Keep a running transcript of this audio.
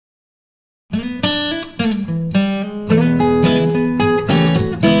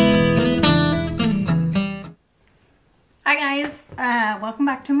welcome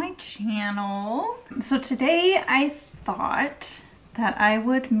back to my channel. So today I thought that I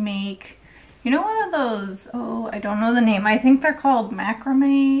would make, you know, one of those, oh, I don't know the name. I think they're called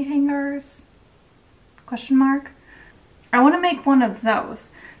macrame hangers, question mark. I want to make one of those.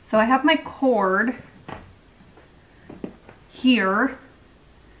 So I have my cord here.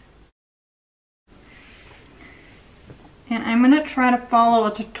 And I'm going to try to follow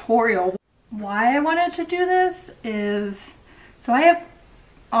a tutorial. Why I wanted to do this is, so I have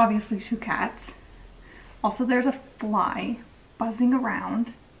obviously 2 cats. Also there's a fly buzzing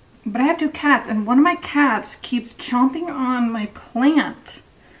around. But I have 2 cats and one of my cats keeps chomping on my plant.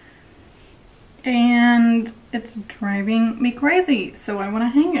 And it's driving me crazy, so I want to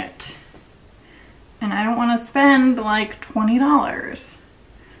hang it. And I don't want to spend like $20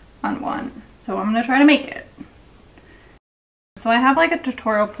 on one. So I'm going to try to make it. So I have like a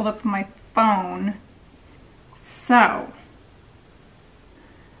tutorial pulled up on my phone. So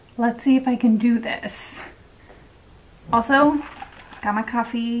let's see if I can do this. Also, got my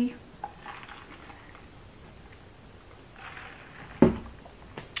coffee.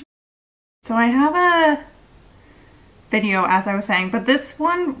 So I have a video, as I was saying, but this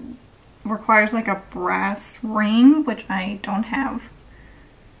one requires like a brass ring, which I don't have.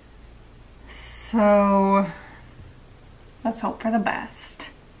 So let's hope for the best.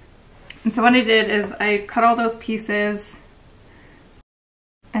 And so what I did is I cut all those pieces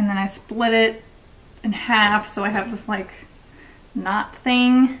and then I split it in half, so I have this like knot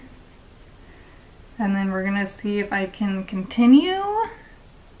thing. And then we're gonna see if I can continue.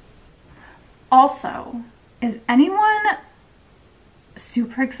 Also, is anyone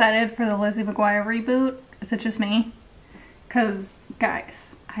super excited for the Lizzie McGuire reboot? Is it just me? Because guys,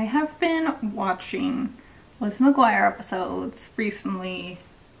 I have been watching Lizzie McGuire episodes recently.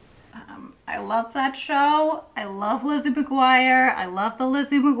 I love that show. I love Lizzie McGuire. I love the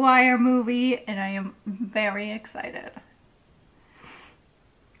Lizzie McGuire movie, and I am very excited.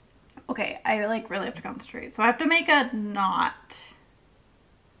 Okay, I like really have to concentrate. So I have to make a knot.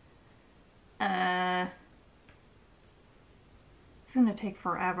 It's gonna take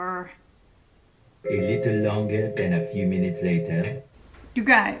forever. A little longer than a few minutes later. You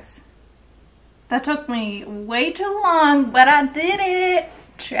guys, that took me way too long, but I did it.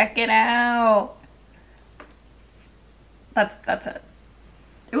 Check it out. That's it.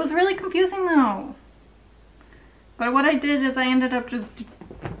 It was really confusing though. But what I did is I ended up just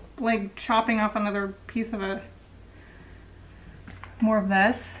like chopping off another piece of it. More of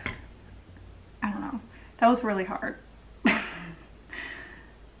this. I don't know. That was really hard.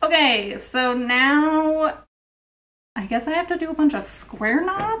 Okay, so now I guess I have to do a bunch of square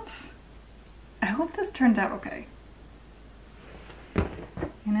knots. I hope this turns out okay.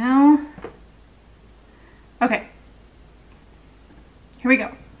 You know? Okay. Here we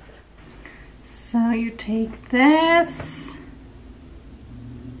go. So you take this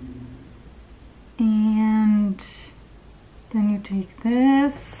and then you take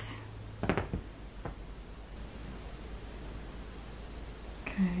this.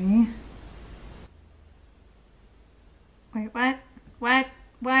 Okay. Wait, what? What?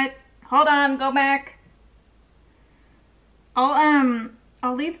 What? Hold on, go back.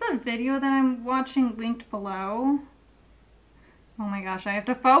 I'll leave the video that I'm watching linked below. Oh my gosh, I have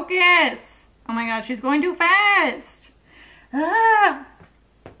to focus. Oh my gosh, she's going too fast. Ah!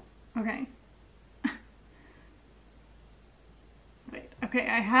 Okay. Wait, okay,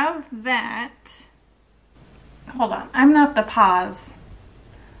 I have that. Hold on, I'm gonna have to pause.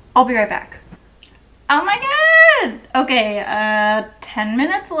 I'll be right back. Oh my god! Okay, 10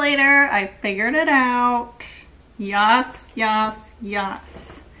 minutes later, I figured it out. Yes, yes,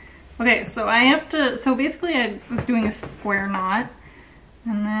 yes. Okay, so I have to, so basically I was doing a square knot,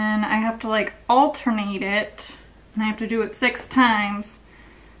 and then I have to like alternate it, and I have to do it 6 times.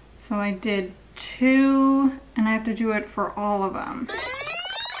 So I did 2, and I have to do it for all of them.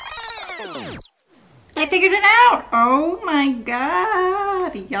 I figured it out! Oh my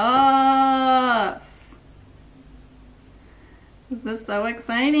god! Yes! This is so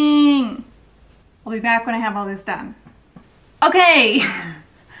exciting! I'll be back when I have all this done. Okay!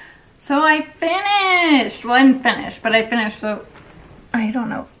 So I finished! Well, I didn't finish, but I finished, so I don't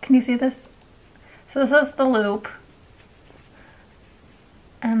know. Can you see this? So this is the loop.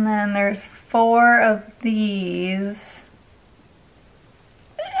 And then there's 4 of these.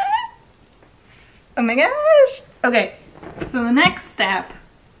 Oh my gosh! Okay, so the next step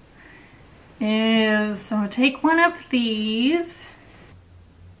is, so I'm gonna take one of these,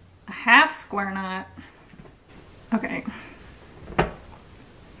 a half square knot. Okay.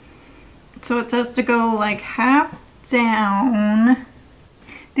 So it says to go like half down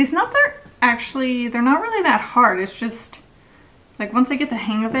These nuts are actually, they're not really that hard. It's just, like once I get the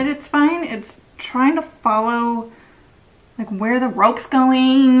hang of it, it's fine. It's trying to follow like where the rope's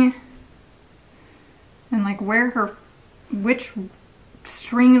going and like which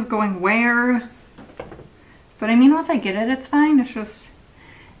string is going where. But I mean, once I get it, it's fine. It's just,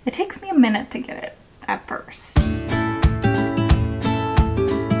 it takes me a minute to get it at first.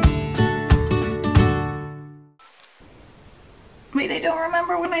 Wait, I don't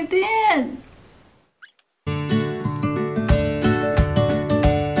remember when I did.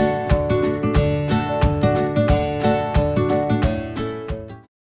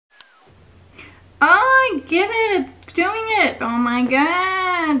 Oh, I get it. It's doing it. Oh my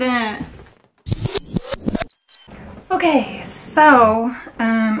god. Okay, so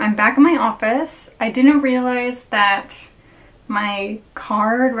I'm back in my office. I didn't realize that my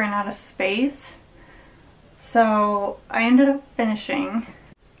card ran out of space. So I ended up finishing,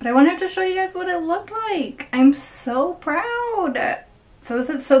 but I wanted to show you guys what it looked like. I'm so proud. So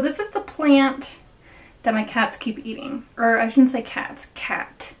this is the plant that my cats keep eating, or I shouldn't say cats,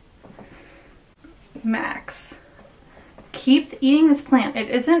 cat. Max keeps eating this plant. It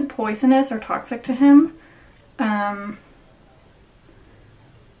isn't poisonous or toxic to him, but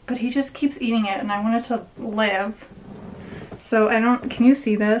he just keeps eating it, and I want it to live. So can you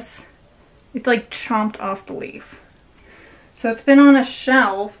see this? It's like chomped off the leaf. So it's been on a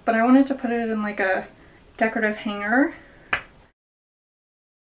shelf, but I wanted to put it in like a decorative hanger.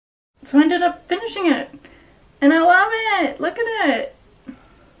 So I ended up finishing it. And I love it! Look at it!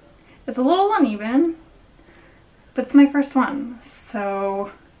 It's a little uneven, but it's my first one.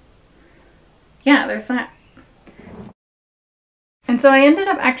 So yeah, there's that. And so I ended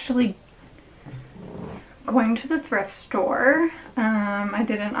up actually going to the thrift store. I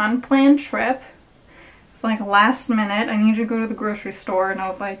did an unplanned trip. It's like last minute. I needed to go to the grocery store, and I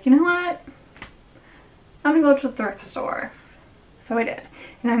was like, you know what? I'm gonna go to the thrift store. So I did.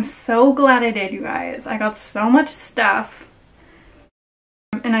 And I'm so glad I did, you guys. I got so much stuff.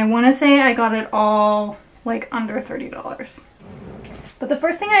 And I want to say I got it all like under $30. But the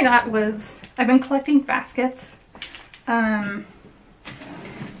first thing I got was, I've been collecting baskets. So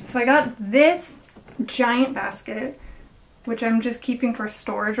I got this giant basket, which I'm just keeping for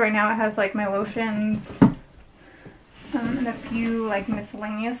storage right now. It has like my lotions and a few like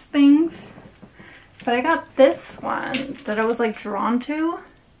miscellaneous things. But I got this one that I was like drawn to.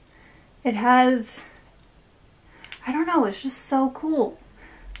 It has, I don't know, it's just so cool.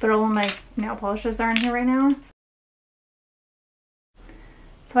 But all of my nail polishes are in here right now.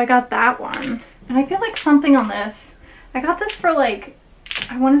 So I got that one. And I feel like something on this, I got this for like,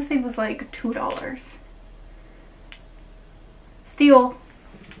 I want to say it was like $2. Steal.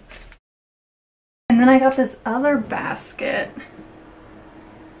 And then I got this other basket,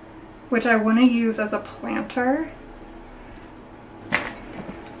 which I want to use as a planter,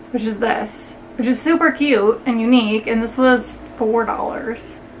 which is this, which is super cute and unique, and this was $4.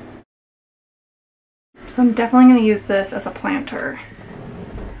 So I'm definitely going to use this as a planter.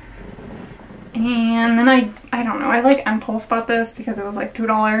 And then I don't know, I like impulse bought this because it was like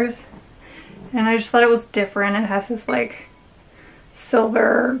 $2, and I just thought it was different. It has this like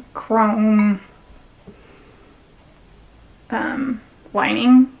silver chrome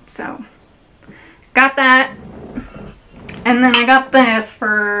lining, so got that. And then I got this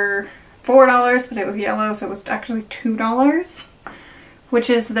for $4, but it was yellow, so it was actually $2, which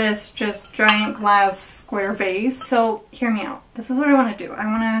is this just giant glass square vase. So hear me out. This is what I want to do.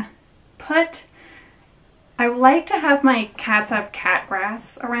 I like to have my cats have cat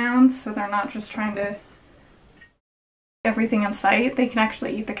grass around, so they're not just trying to everything in sight. They can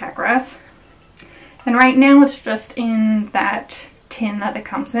actually eat the cat grass. And right now it's just in that tin that it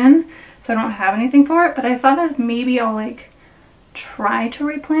comes in, so I don't have anything for it, but I thought that maybe I'll like try to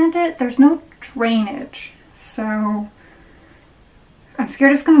replant it. There's no drainage, so I'm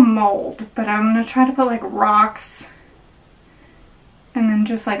scared it's gonna mold, but I'm gonna try to put like rocks and then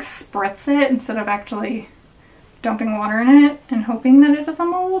just like spritz it instead of actually dumping water in it and hoping that it doesn't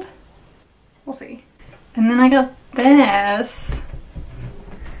mold. We'll see. And then I got this,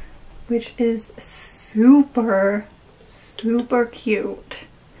 which is super, super cute.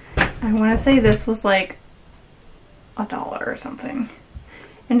 I want to say this was like $1 or something.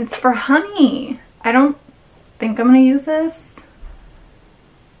 And it's for honey. I don't think I'm going to use this.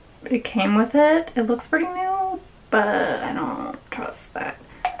 But it came with it. It looks pretty new, but I don't trust that.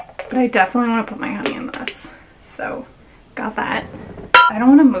 But I definitely want to put my honey in this. So, got that. I don't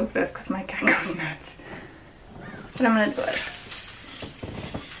want to move this because my cat goes nuts. But I'm going to do it.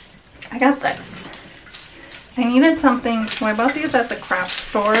 I got this. I needed something, so I bought these at the craft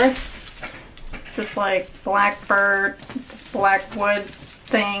store. This like blackbird, black wood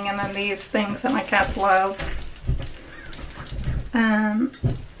thing, and then these things that my cats love.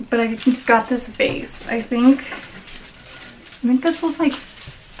 But I got this vase. I think this was like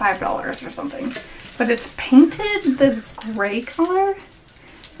 $5 or something. But it's painted this gray color.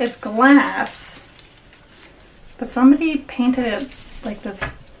 It's glass. But somebody painted it like this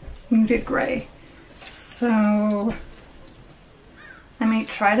muted gray. So I may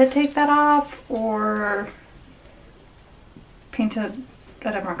try to take that off or paint it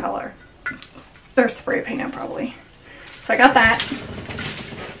a different color. They're spray painted probably. So I got that.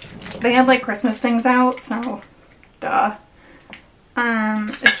 They had like Christmas things out, so duh.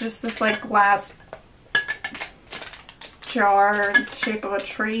 It's just this like glass jar in the shape of a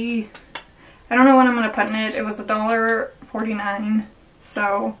tree. I don't know what I'm gonna put in it. It was $1.49,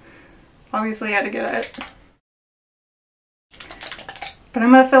 so obviously I had to get it. But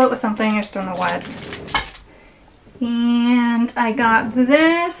I'm gonna fill it with something, I just don't know what. And I got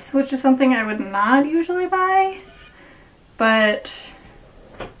this, which is something I would not usually buy, but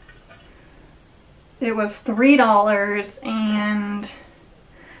it was $3 and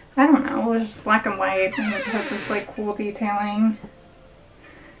I don't know, it was just black and white and it has this like cool detailing.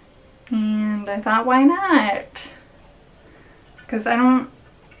 And I thought, why not? Because I don't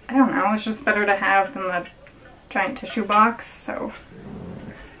know, it's just better to have than the giant tissue box, so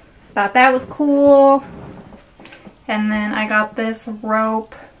thought that was cool. And then I got this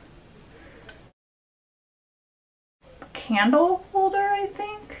rope candle holder, I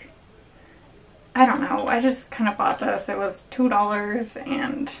think. I don't know, I just kind of bought this. It was $2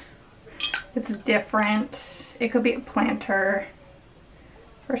 and it's different. It could be a planter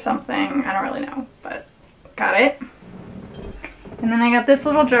or something, I don't really know, but got it. And then I got this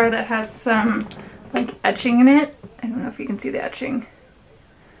little jar that has some like etching in it. I don't know if you can see the etching.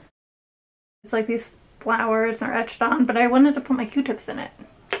 It's like these flowers are etched on, but I wanted to put my Q-tips in it,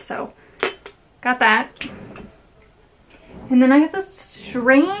 so got that. And then I have this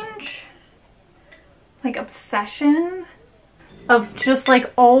strange like obsession of just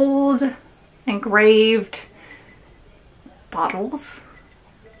like old engraved bottles.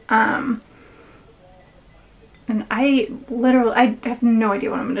 And I have no idea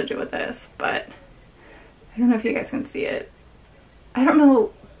what I'm gonna do with this, but I don't know if you guys can see it. I don't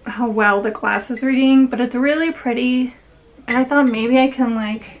know how well the glass is reading, but it's really pretty. And I thought maybe I can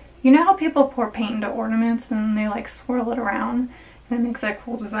like, you know how people pour paint into ornaments and they like swirl it around and it makes that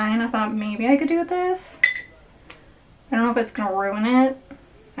cool design? I thought maybe I could do this. I don't know if it's gonna ruin it.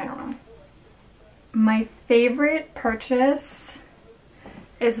 I don't know. My favorite purchase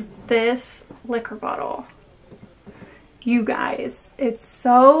is this liquor bottle. You guys, it's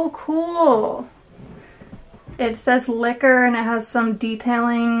so cool. It says liquor and it has some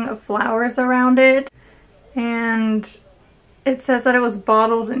detailing of flowers around it. And it says that it was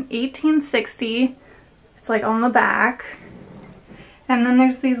bottled in 1860. It's like on the back. And then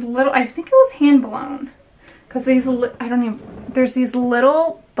there's these little, I think it was hand blown. Because these, there's these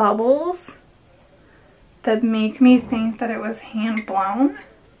little bubbles that make me think that it was hand blown.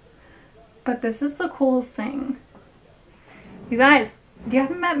 But this is the coolest thing. You guys, you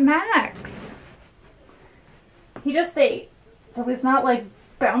haven't met Max. He just ate, so he's not like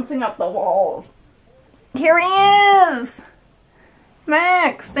bouncing up the walls. Here he is!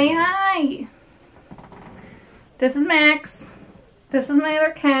 Max, say hi! This is Max. This is my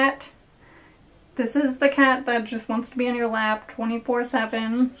other cat. This is the cat that just wants to be on your lap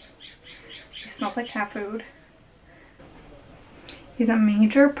 24/7. He smells like cat food. He's a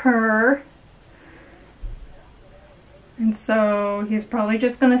major purr. And so he's probably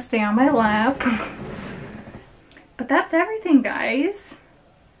just gonna stay on my lap. But that's everything, guys.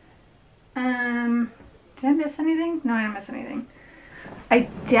 Did I miss anything? No, I didn't miss anything. I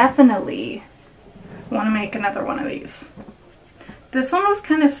definitely want to make another one of these. This one was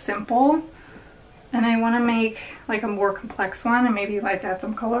kind of simple, and I want to make like a more complex one and maybe like add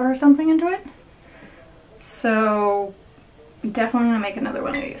some color or something into it. So definitely want to make another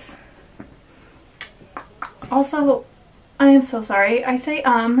one of these. Also, I am so sorry. I say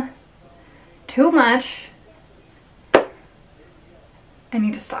too much. I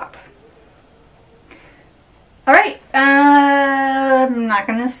need to stop. Alright, I'm not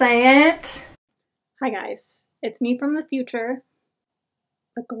gonna say it. Hi guys, it's me from the future.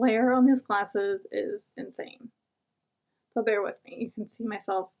 The glare on these glasses is insane. So bear with me, you can see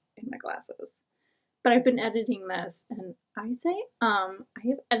myself in my glasses. But I've been editing this and I say I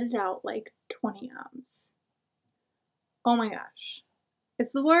have edited out like 20 ums. Oh my gosh,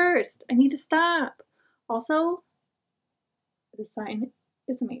 it's the worst. I need to stop. Also, the sign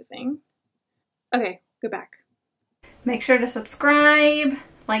is amazing. Okay, go back. Make sure to subscribe,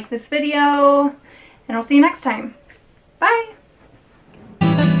 like this video, and I'll see you next time. Bye!